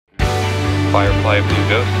Firefly Blue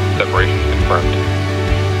Ghost, separation confirmed.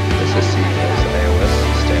 This is CES AOS,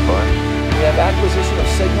 stand by. We have acquisition of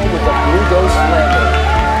signal with the Blue Ghost lander.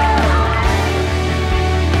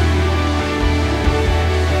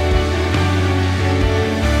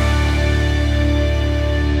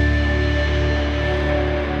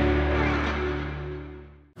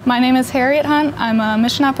 My name is Harriet Hunt. I'm a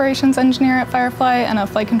mission operations engineer at Firefly and a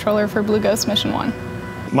flight controller for Blue Ghost Mission 1.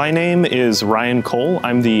 My name is Ryan Cole.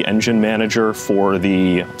 I'm the engine manager for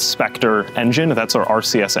the Spectre engine. That's our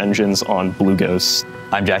RCS engines on Blue Ghost.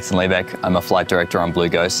 I'm Jackson Liebeck. I'm a flight director on Blue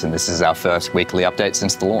Ghost, and this is our first weekly update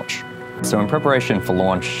since the launch. So in preparation for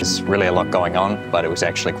launch, there's really a lot going on, but it was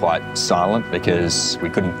actually quite silent because we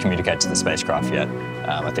couldn't communicate to the spacecraft yet.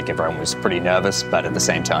 I think everyone was pretty nervous, but at the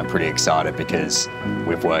same time pretty excited because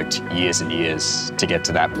we've worked years and years to get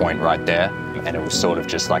to that point right there. And it was sort of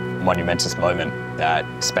just like a monumentous moment that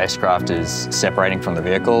spacecraft is separating from the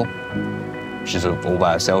vehicle. She's all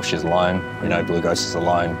by herself, she's alone, you know, Blue Ghost is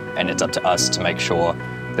alone, and it's up to us to make sure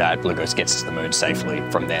that Blue Ghost gets to the moon safely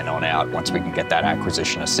from then on out once we can get that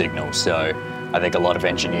acquisition of signal. So I think a lot of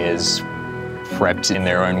engineers prepped in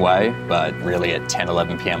their own way, but really at 10,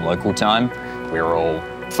 11 p.m. local time, we were all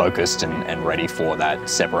focused and ready for that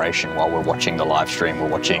separation while we're watching the live stream. We're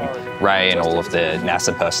watching Ray and all of the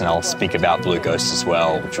NASA personnel speak about Blue Ghost as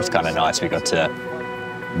well, which was kind of nice. We got to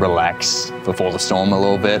relax before the storm a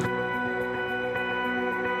little bit.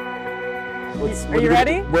 Are you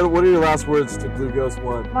ready? What are your last words to Blue Ghost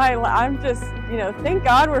 1? I'm just, thank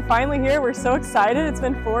God we're finally here. We're so excited. It's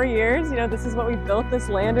been 4 years. This is what we built this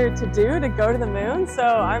lander to do, to go to the moon. So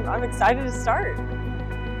I'm excited to start.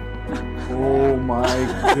 Oh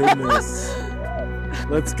my goodness.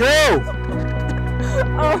 Let's go!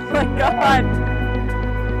 Oh my God.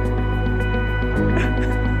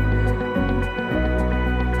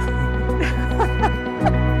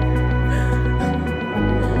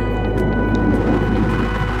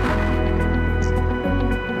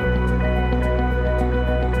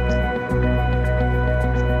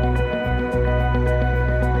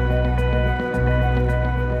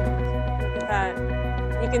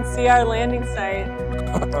 You can see our landing site.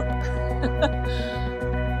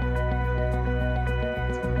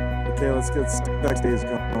 Okay, let's get backstage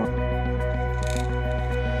going.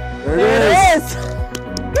 There it is!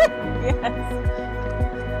 Yes.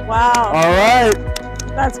 Wow. All right.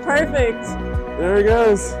 That's perfect. There it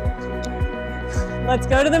goes. Let's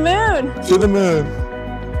go to the moon. To the moon.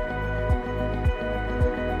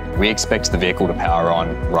 We expect the vehicle to power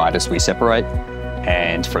on right as we separate.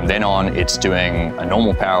 And from then on, it's doing a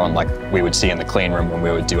normal power on like we would see in the clean room when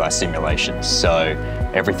we would do our simulations. So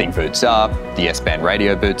everything boots up, the S-band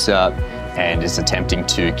radio boots up, and is attempting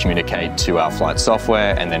to communicate to our flight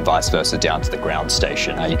software and then vice versa down to the ground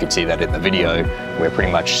station. You can see that in the video. We're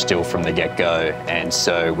pretty much still from the get-go. And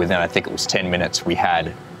so within, I think it was 10 minutes, we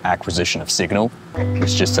had acquisition of signal. It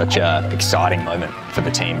was just such an exciting moment for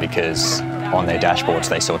the team because on their dashboards,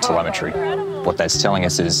 they saw telemetry. What that's telling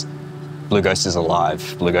us is Blue Ghost is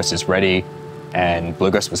alive, Blue Ghost is ready, and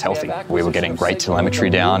Blue Ghost was healthy. We were getting great telemetry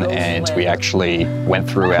down, and we actually went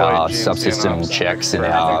through our subsystem checks and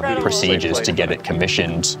our procedures to get it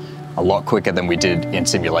commissioned a lot quicker than we did in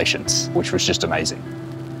simulations, which was just amazing.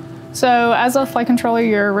 So as a flight controller,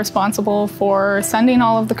 you're responsible for sending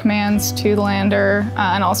all of the commands to the lander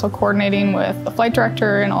and also coordinating with the flight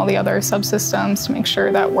director and all the other subsystems to make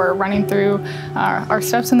sure that we're running through our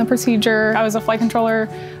steps in the procedure. I was a flight controller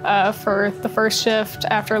for the first shift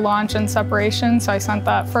after launch and separation, so I sent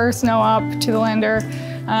that first NOAP to the lander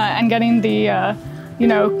and getting the,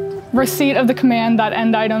 receipt of the command, that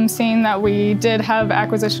end item, seeing that we did have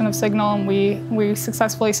acquisition of signal and we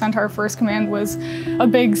successfully sent our first command was a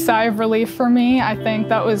big sigh of relief for me. I think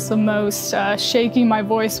that was the most shaky my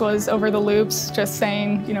voice was over the loops, just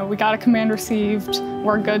saying, we got a command received,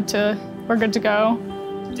 we're good to go.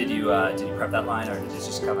 Did you prep that line, or did it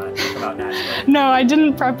just come out naturally? No, I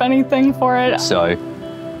didn't prep anything for it. So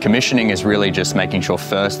commissioning is really just making sure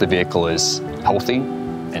first the vehicle is healthy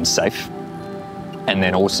and safe. And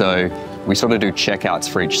then also, we sort of do checkouts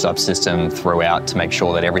for each subsystem throughout to make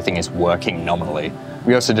sure that everything is working nominally.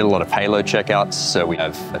 We also did a lot of payload checkouts, so we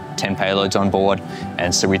have 10 payloads on board,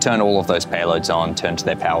 and so we turned all of those payloads on, turned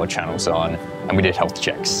their power channels on, and we did health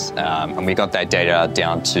checks. And we got that data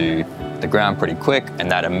down to the ground pretty quick, and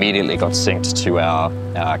that immediately got synced to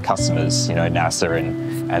our customers, NASA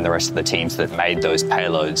and the rest of the teams that made those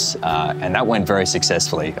payloads. And that went very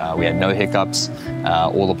successfully. We had no hiccups.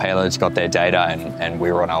 All the payloads got their data and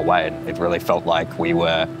we were on our way. And it really felt like we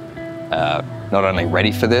were not only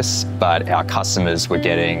ready for this, but our customers were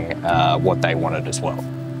getting what they wanted as well.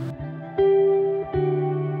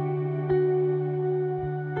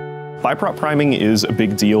 Vpro priming is a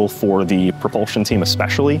big deal for the propulsion team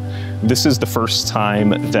especially. This is the first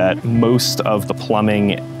time that most of the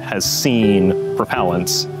plumbing has seen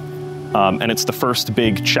propellants. And it's the first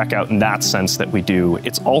big checkout in that sense that we do.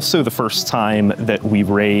 It's also the first time that we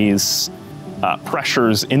raise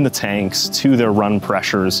pressures in the tanks to their run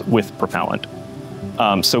pressures with propellant.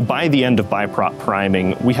 So by the end of Vpro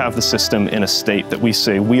priming, we have the system in a state that we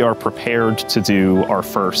say we are prepared to do our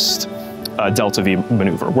first Delta V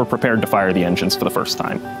maneuver. We're prepared to fire the engines for the first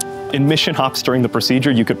time. In mission hops during the procedure,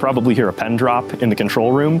 you could probably hear a pen drop in the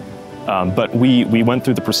control room. But we went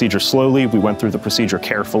through the procedure slowly, we went through the procedure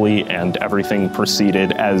carefully, and everything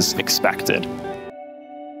proceeded as expected.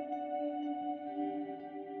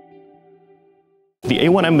 The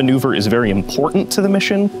A1M maneuver is very important to the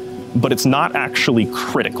mission, but it's not actually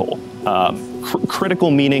critical. Critical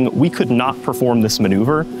meaning we could not perform this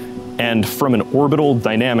maneuver, and from an orbital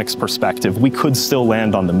dynamics perspective, we could still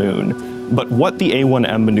land on the moon. But what the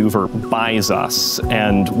A1M maneuver buys us,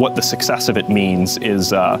 and what the success of it means,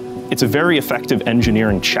 is it's a very effective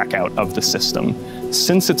engineering checkout of the system.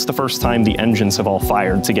 Since it's the first time the engines have all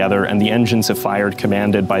fired together, and the engines have fired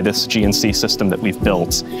commanded by this GNC system that we've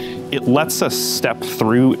built, it lets us step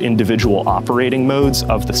through individual operating modes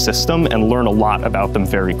of the system and learn a lot about them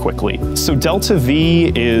very quickly. So Delta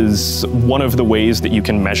V is one of the ways that you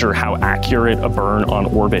can measure how accurate a burn on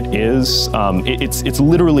orbit is. It's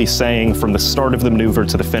literally saying from the start of the maneuver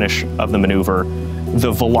to the finish of the maneuver,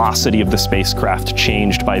 the velocity of the spacecraft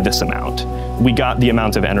changed by this amount. We got the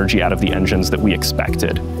amount of energy out of the engines that we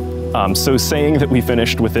expected. So saying that we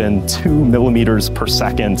finished within 2 millimeters per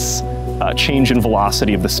second change in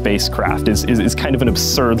velocity of the spacecraft is kind of an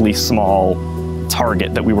absurdly small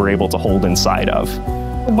target that we were able to hold inside of.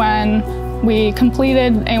 When we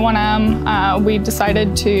completed A1M, we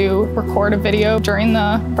decided to record a video during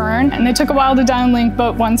the burn, and it took a while to downlink,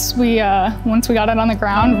 but once we got it on the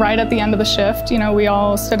ground, right at the end of the shift, you know, we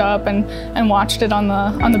all stood up and watched it on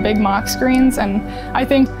the big mock screens, and I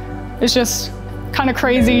think it's just kind of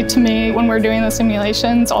crazy to me when we're doing the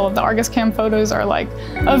simulations. All of the Argus cam photos are like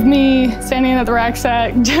of me standing at the rack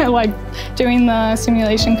set, like doing the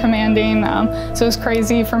simulation commanding. So it's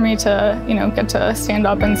crazy for me to, you know, get to stand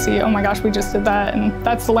up and see, oh my gosh, we just did that, and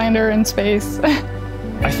that's the lander in space.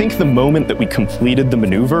 I think the moment that we completed the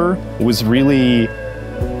maneuver was really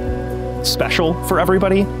special for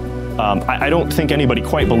everybody. I don't think anybody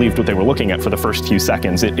quite believed what they were looking at for the first few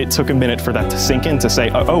seconds. It took a minute for that to sink in, to say,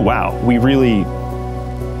 oh wow, we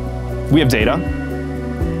have data.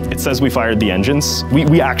 It says we fired the engines.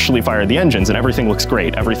 We actually fired the engines, and everything looks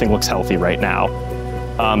great. Everything looks healthy right now.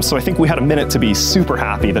 So I think we had a minute to be super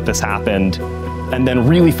happy that this happened, and then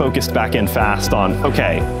really focused back in fast on,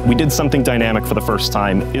 okay, we did something dynamic for the first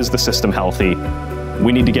time. Is the system healthy?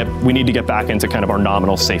 We need to get back into kind of our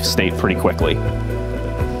nominal safe state pretty quickly.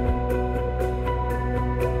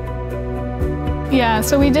 Yeah,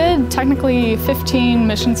 so we did technically 15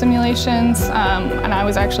 mission simulations, and I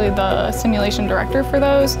was actually the simulation director for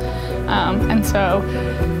those. And so,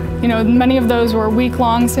 you know, many of those were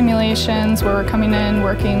week-long simulations where we're coming in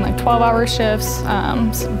working like 12-hour shifts.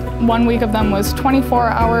 1 week of them was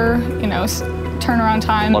 24-hour, you know, turnaround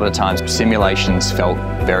time. A lot of times simulations felt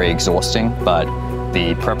very exhausting, but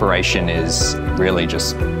the preparation is really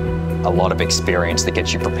just a lot of experience that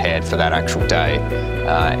gets you prepared for that actual day.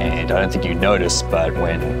 And I don't think you notice, but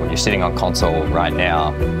when you're sitting on console right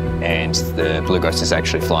now and the Blue Ghost is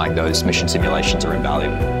actually flying, those mission simulations are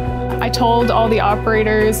invaluable. I told all the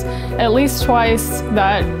operators at least twice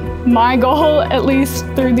that my goal, at least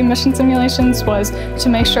through the mission simulations, was to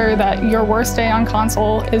make sure that your worst day on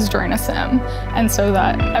console is during a sim, and so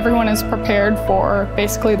that everyone is prepared for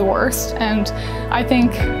basically the worst. And I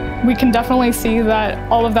think we can definitely see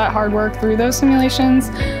that all of that hard work through those simulations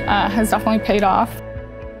has definitely paid off.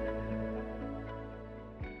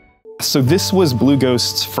 So this was Blue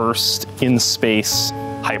Ghost's first in-space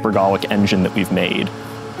hypergolic engine that we've made.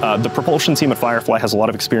 The propulsion team at Firefly has a lot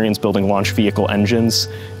of experience building launch vehicle engines,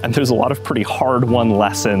 and there's a lot of pretty hard-won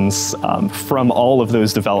lessons from all of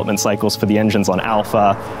those development cycles for the engines on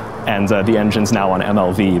Alpha and the engines now on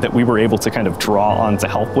MLV that we were able to kind of draw on to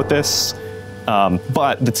help with this.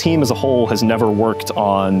 But the team as a whole has never worked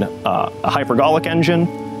on a hypergolic engine,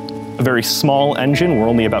 a very small engine. We're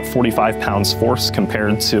only about 45 pounds force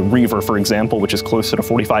compared to Reaver, for example, which is closer to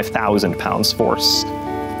 45,000 pounds force.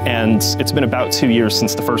 And it's been about 2 years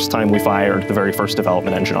since the first time we fired the very first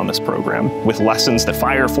development engine on this program, with lessons that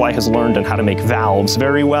Firefly has learned on how to make valves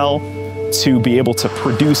very well, to be able to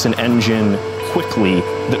produce an engine quickly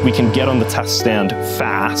that we can get on the test stand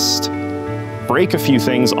fast, break a few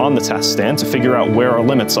things on the test stand to figure out where our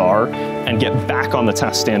limits are and get back on the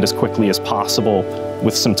test stand as quickly as possible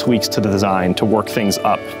with some tweaks to the design to work things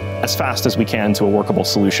up as fast as we can to a workable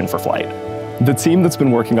solution for flight. The team that's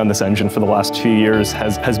been working on this engine for the last few years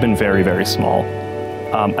has been very, very small.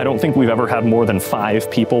 I don't think we've ever had more than 5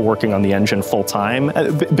 people working on the engine full time,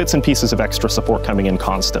 bits and pieces of extra support coming in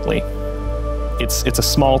constantly. It's a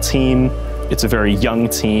small team, it's a very young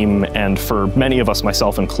team, and for many of us,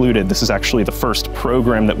 myself included, this is actually the first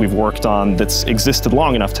program that we've worked on that's existed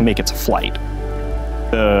long enough to make it to flight.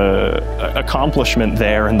 The accomplishment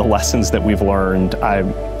there and the lessons that we've learned,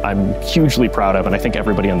 I'm hugely proud of, and I think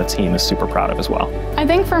everybody on the team is super proud of as well. I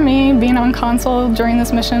think for me, being on console during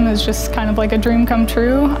this mission is just kind of like a dream come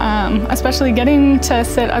true, especially getting to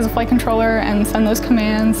sit as a flight controller and send those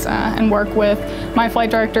commands and work with my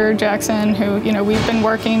flight director, Jackson, who, you know, we've been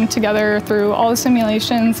working together through all the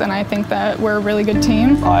simulations, and I think that we're a really good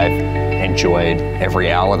team. I've enjoyed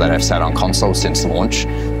every hour that I've sat on console since launch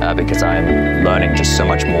because I'm learning just so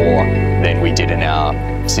much more than we did in our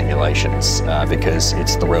simulations because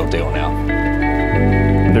it's the real deal now.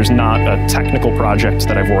 There's not a technical project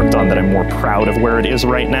that I've worked on that I'm more proud of where it is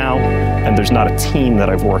right now, and there's not a team that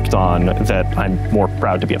I've worked on that I'm more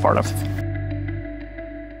proud to be a part of.